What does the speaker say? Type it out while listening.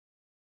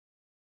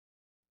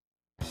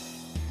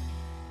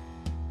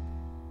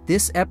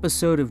This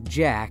episode of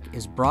Jack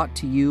is brought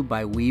to you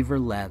by Weaver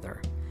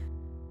Leather.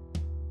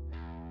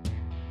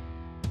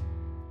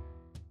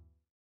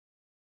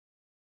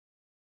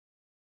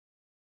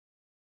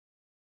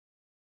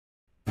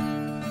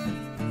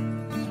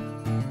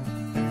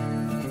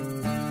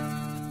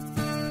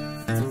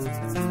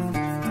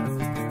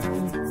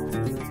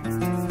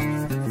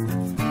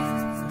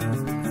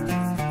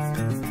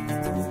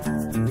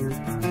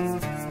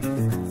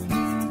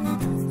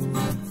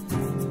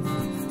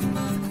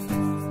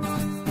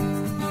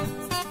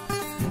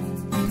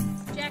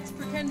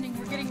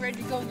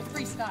 Ready to go into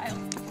freestyle.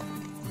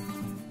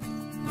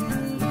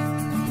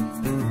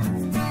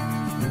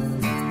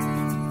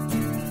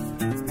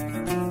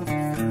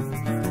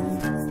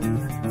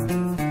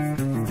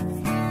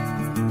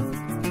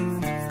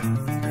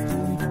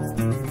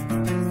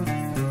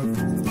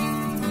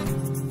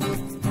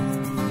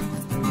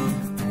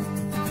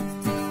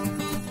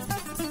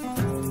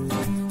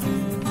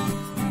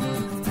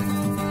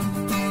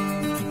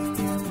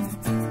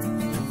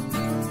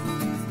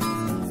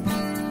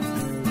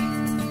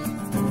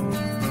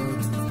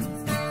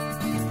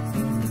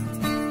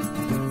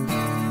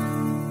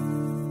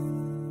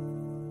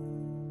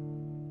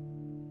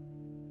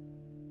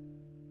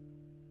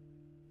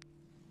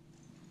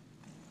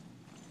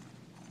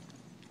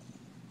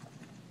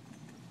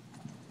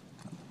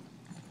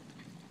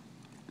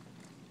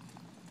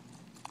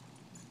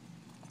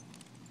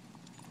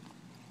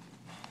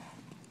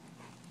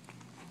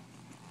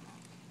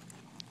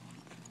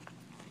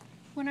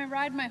 When I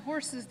ride my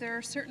horses, there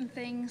are certain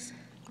things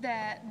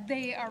that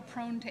they are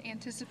prone to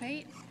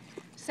anticipate,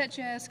 such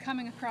as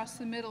coming across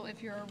the middle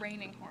if you're a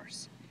reining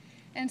horse.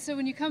 And so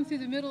when you come through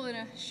the middle in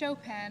a show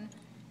pen,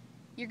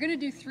 you're going to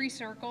do 3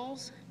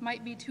 circles.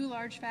 Might be 2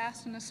 large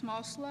fast and a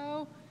small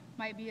slow,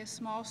 might be a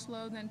small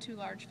slow then 2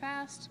 large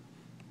fast,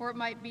 or it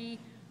might be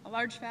a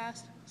large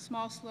fast,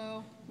 small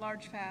slow,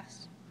 large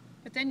fast.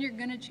 But then you're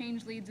going to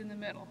change leads in the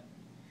middle.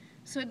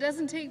 So it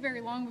doesn't take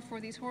very long before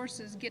these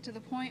horses get to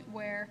the point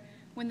where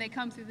when they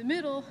come through the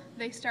middle,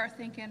 they start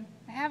thinking,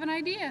 I have an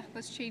idea,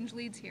 let's change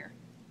leads here.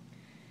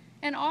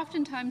 And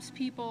oftentimes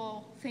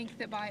people think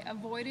that by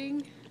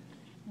avoiding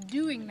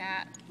doing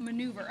that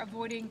maneuver,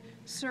 avoiding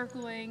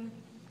circling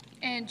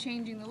and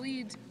changing the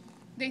leads,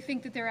 they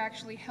think that they're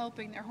actually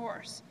helping their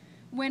horse.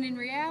 When in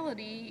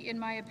reality, in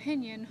my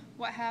opinion,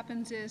 what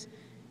happens is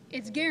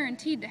it's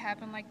guaranteed to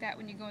happen like that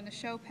when you go in the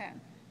show pen.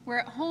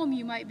 Where at home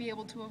you might be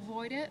able to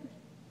avoid it.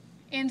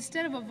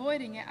 Instead of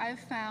avoiding it,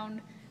 I've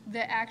found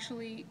that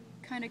actually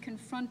kind of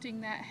confronting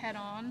that head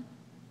on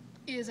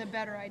is a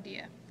better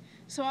idea.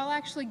 So I'll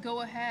actually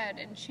go ahead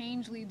and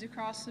change leads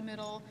across the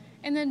middle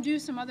and then do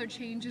some other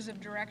changes of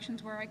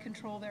directions where I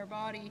control their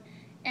body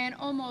and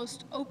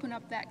almost open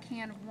up that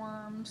can of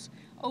worms,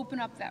 open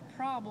up that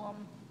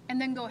problem,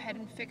 and then go ahead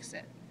and fix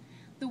it.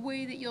 The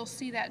way that you'll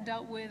see that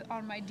dealt with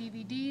on my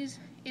DVDs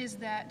is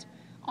that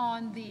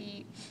on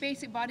the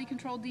basic body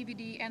control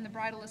DVD and the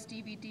bridleless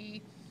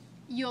DVD,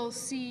 you'll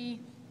see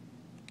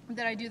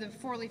that I do the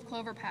 4-leaf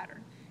clover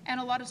pattern. And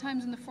a lot of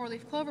times in the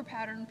 4-leaf clover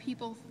pattern,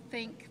 people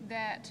think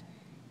that,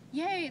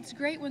 yay, it's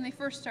great when they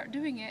first start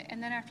doing it,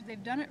 and then after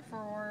they've done it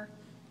for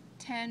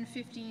 10,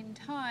 15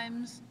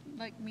 times,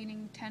 like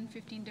meaning 10,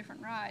 15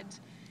 different rides,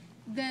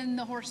 then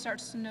the horse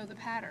starts to know the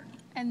pattern,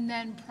 and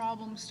then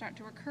problems start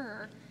to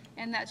occur,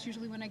 and that's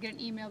usually when I get an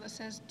email that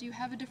says, do you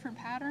have a different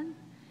pattern?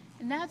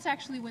 And that's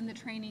actually when the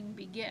training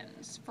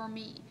begins for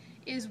me,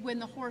 is when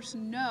the horse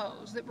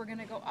knows that we're going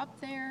to go up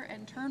there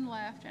and turn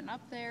left and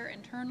up there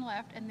and turn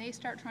left, and they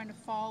start trying to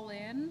fall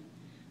in,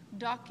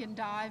 duck and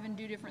dive and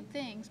do different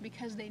things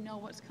because they know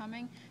what's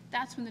coming.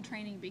 That's when the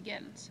training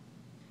begins.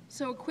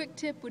 So a quick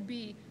tip would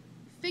be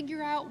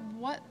figure out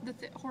what the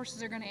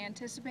horses are going to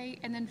anticipate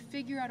and then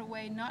figure out a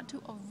way not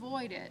to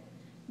avoid it,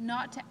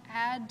 not to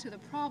add to the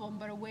problem,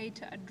 but a way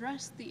to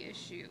address the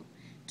issue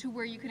to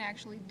where you can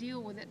actually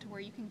deal with it, to where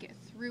you can get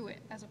through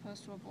it as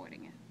opposed to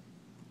avoiding it.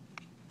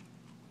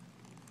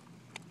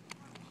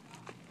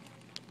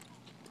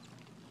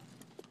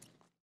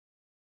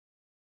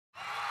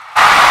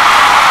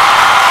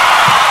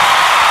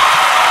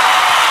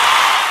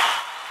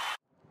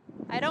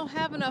 I don't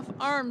have enough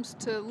arms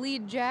to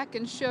lead Jack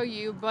and show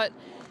you, but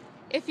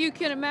if you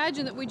can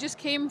imagine that we just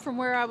came from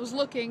where I was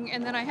looking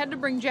and then I had to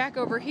bring Jack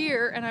over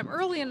here, and I'm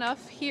early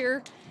enough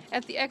here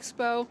at the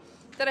expo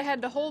that I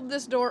had to hold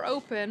this door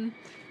open,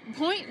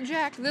 point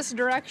Jack this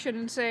direction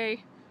and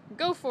say,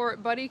 go for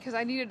it, buddy, because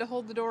I needed to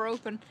hold the door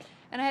open.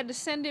 And I had to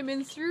send him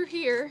in through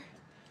here.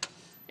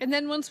 And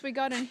then once we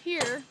got in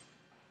here,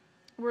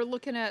 we're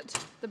looking at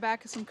the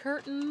back of some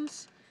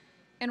curtains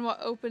and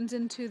what opens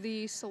into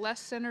the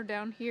Celeste Center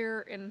down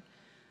here in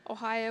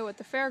Ohio at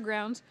the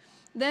fairgrounds.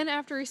 Then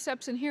after he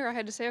steps in here, I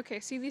had to say, okay,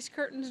 see these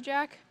curtains,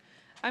 Jack?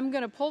 I'm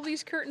going to pull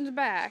these curtains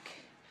back,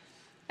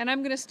 and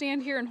I'm going to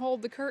stand here and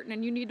hold the curtain,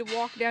 and you need to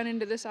walk down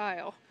into this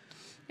aisle.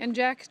 And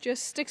Jack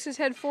just sticks his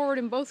head forward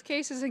in both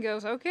cases and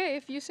goes, okay,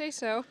 if you say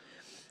so.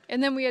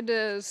 And then we had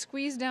to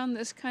squeeze down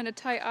this kind of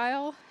tight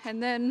aisle,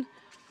 and then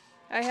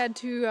I had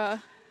to,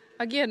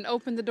 again,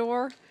 open the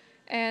door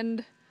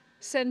and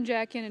send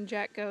Jack in, and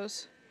Jack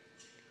goes,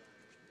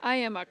 "I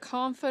am a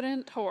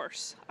confident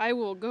horse. I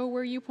will go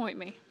where you point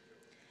me."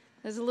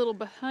 There's a little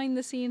behind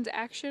the scenes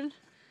action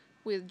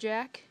with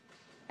Jack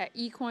at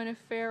Equine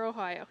Fair,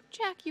 Ohio.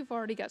 Jack, you've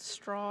already got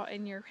straw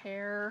in your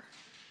hair.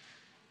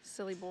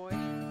 Silly boy.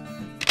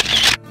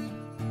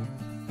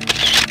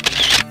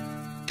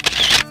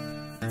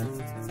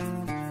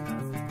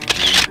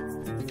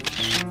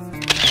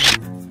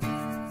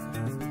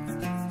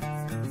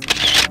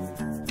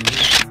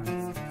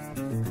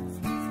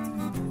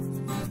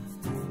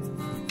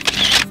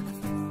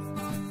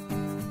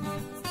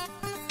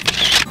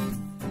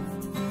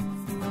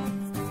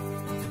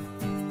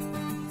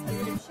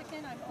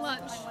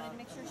 Lunch.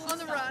 On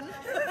the run.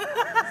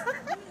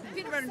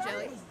 Peanut butter and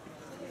jelly.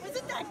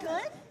 Isn't that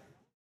good?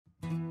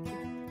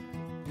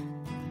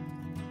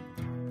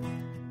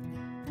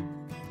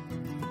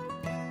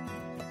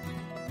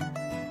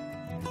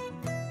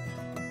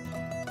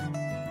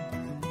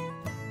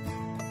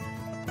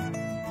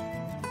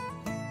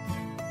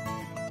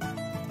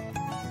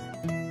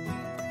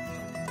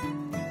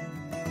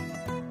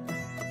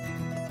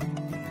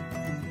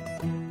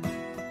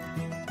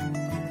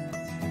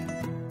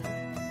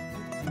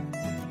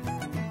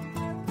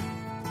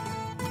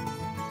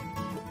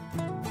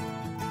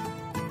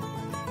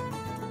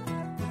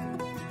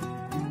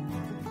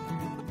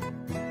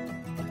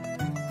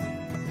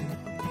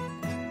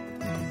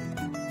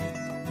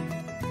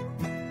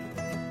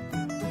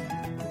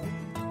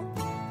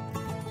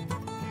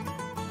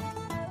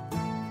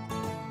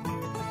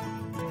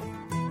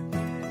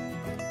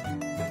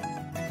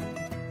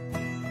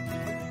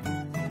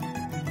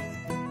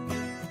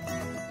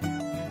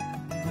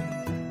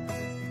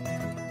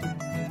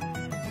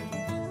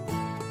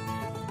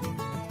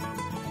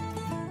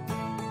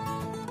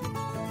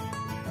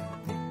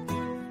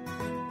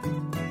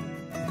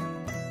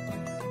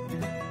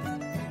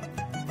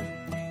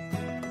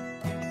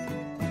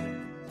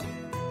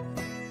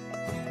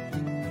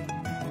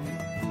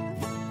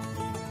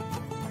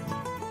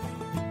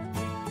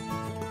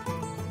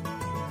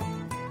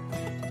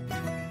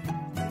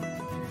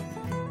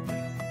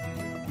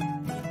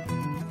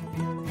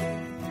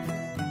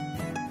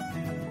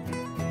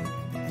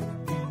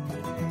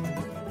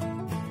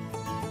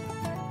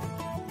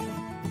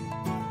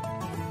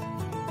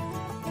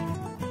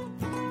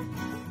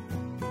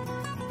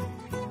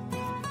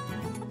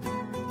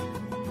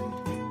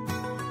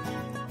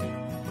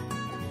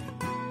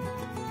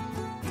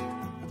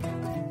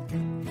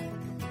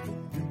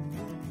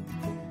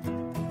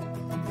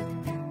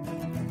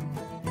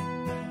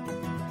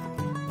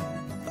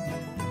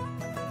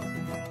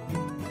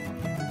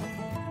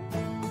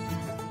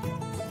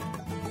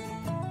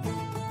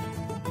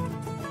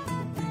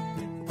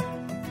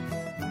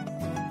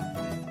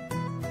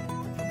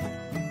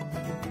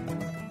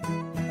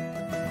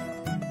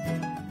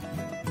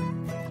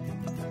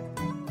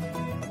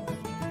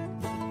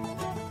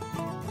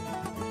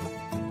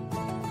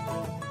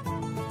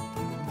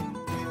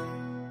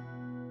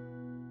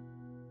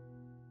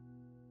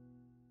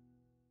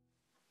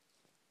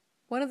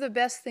 One of the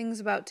best things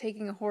about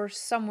taking a horse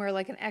somewhere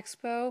like an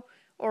expo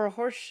or a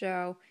horse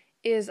show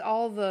is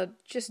all the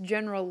just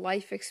general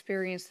life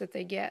experience that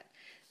they get.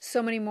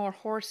 So many more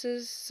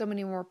horses, so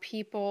many more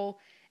people,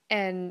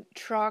 and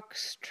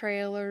trucks,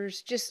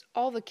 trailers, just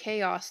all the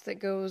chaos that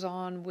goes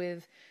on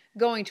with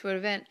going to an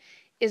event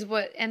is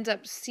what ends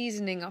up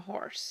seasoning a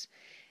horse.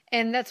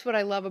 And that's what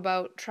I love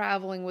about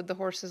traveling with the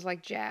horses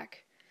like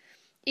Jack.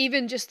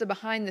 Even just the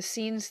behind the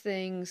scenes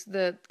things,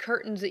 the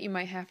curtains that you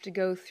might have to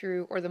go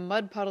through, or the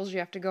mud puddles you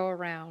have to go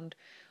around,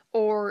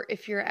 or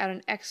if you're at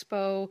an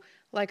expo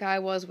like I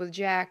was with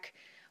Jack,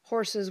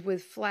 horses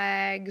with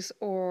flags,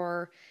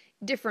 or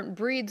different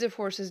breeds of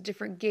horses,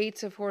 different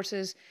gaits of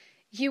horses,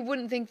 you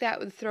wouldn't think that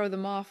would throw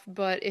them off,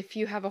 but if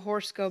you have a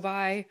horse go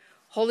by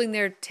holding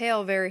their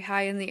tail very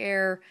high in the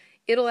air,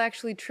 it'll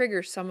actually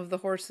trigger some of the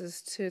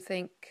horses to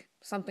think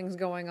something's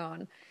going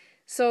on.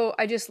 So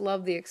I just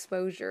love the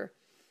exposure.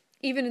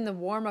 Even in the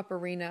warm-up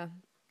arena,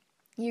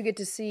 you get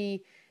to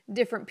see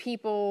different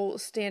people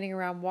standing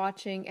around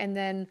watching, and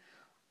then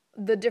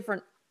the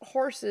different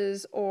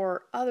horses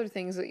or other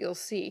things that you'll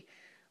see.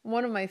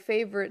 One of my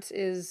favorites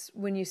is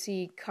when you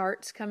see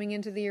carts coming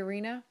into the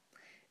arena,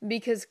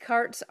 because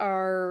carts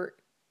are,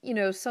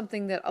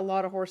 something that a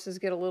lot of horses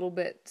get a little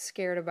bit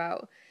scared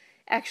about.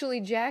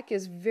 Actually, Jack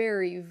is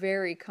very,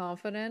 very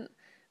confident,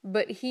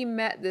 but he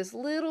met this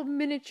little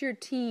miniature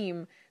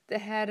team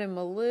that had him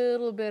a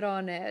little bit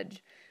on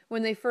edge.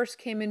 When they first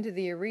came into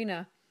the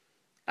arena,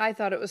 I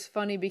thought it was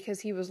funny because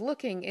he was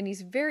looking and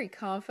he's very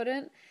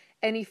confident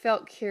and he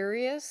felt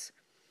curious.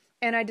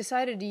 And I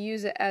decided to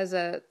use it as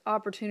an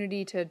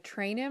opportunity to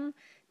train him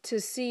to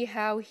see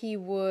how he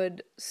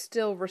would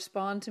still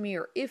respond to me,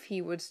 or if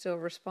he would still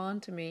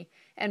respond to me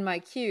and my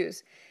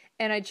cues.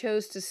 And I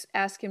chose to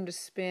ask him to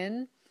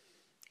spin.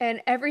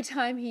 And every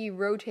time he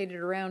rotated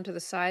around to the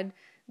side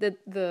that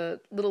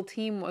the little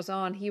team was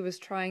on, he was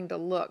trying to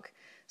look.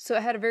 So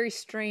it had a very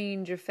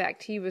strange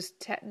effect. He was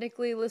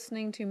technically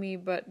listening to me,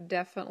 but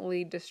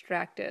definitely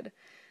distracted.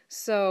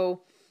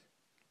 So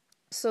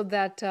So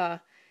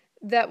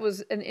that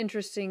was an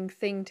interesting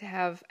thing to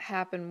have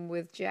happen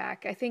with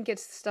Jack. I think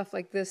it's stuff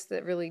like this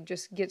that really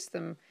just gets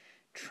them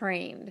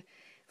trained.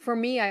 For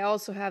me, I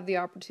also have the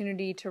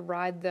opportunity to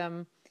ride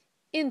them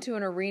into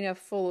an arena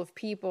full of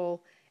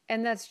people,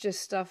 and that's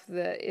just stuff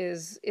that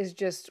is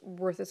just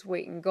worth its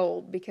weight in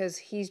gold, because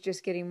he's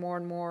just getting more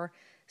and more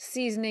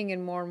seasoning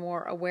and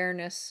more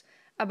awareness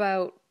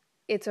about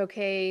it's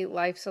okay,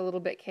 life's a little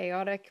bit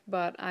chaotic,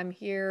 but I'm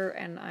here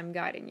and I'm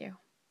guiding you.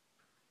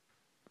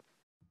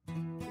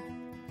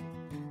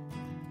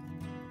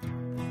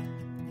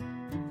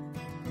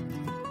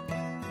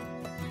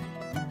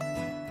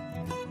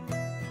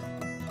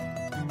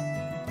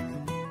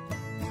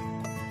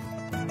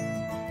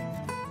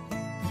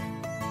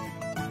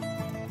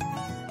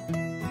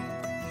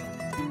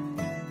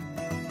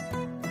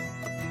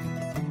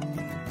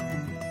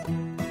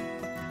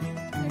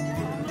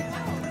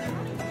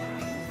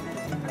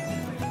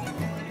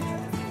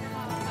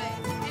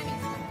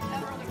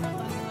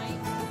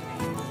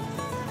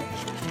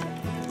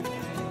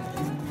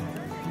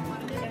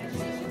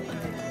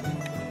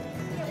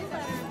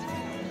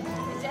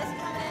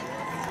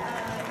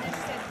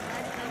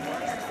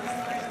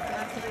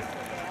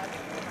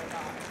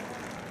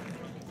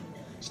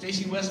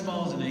 Stacy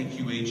Westfall is an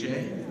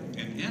AQHA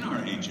and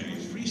NRHA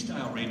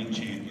freestyle reining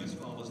champion.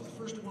 Westfall was the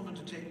first woman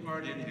to take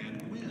part in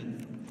and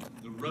win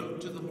the Road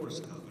to the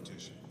Horse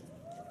competition.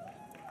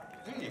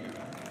 There you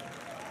go.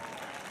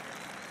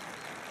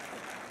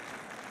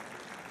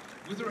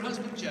 With her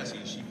husband Jesse,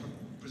 she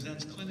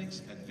presents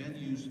clinics at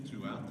venues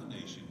throughout the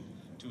nation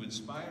to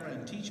inspire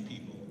and teach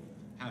people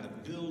how to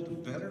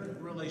build better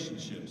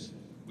relationships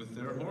with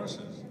their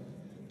horses.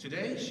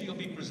 Today, she'll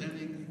be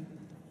presenting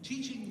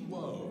Teaching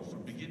Woe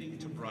from Beginning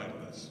to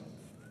Bridleless.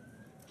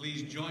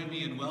 Please join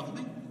me in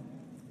welcoming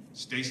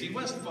Stacy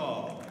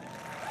Westfall.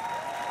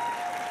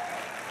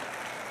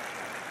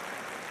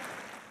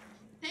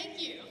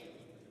 Thank you.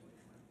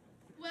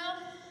 Well,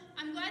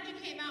 I'm glad you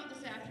came out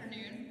this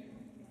afternoon.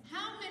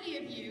 How many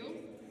of you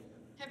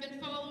have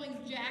been following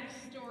Jack's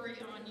story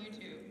on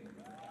YouTube?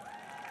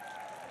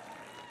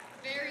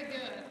 Very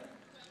good.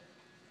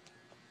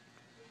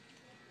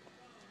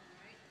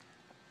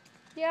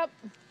 Yep.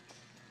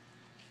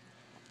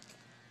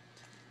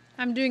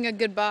 I'm doing a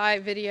goodbye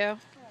video.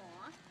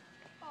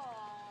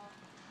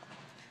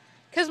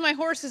 Because my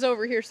horse is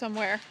over here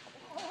somewhere.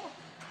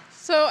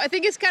 So I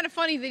think it's kind of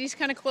funny that he's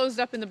kind of closed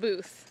up in the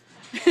booth.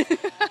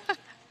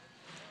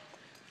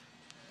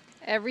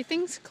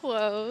 Everything's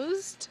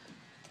closed.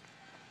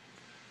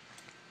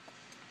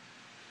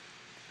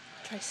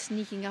 Try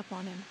sneaking up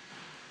on him.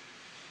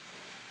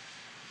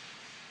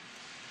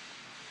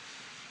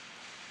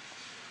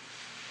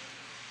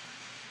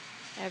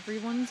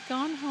 Everyone's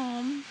gone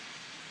home.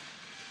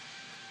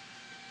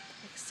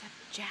 Except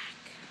Jack.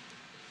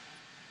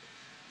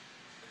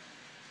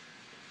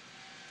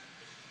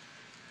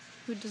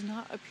 Who does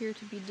not appear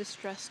to be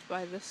distressed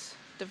by this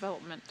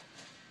development.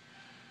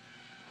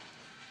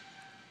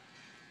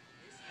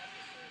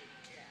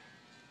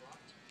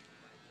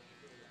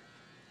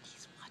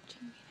 He's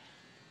watching me.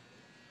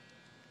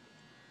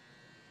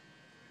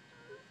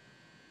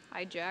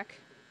 Hi, Jack.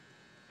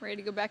 Ready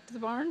to go back to the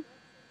barn?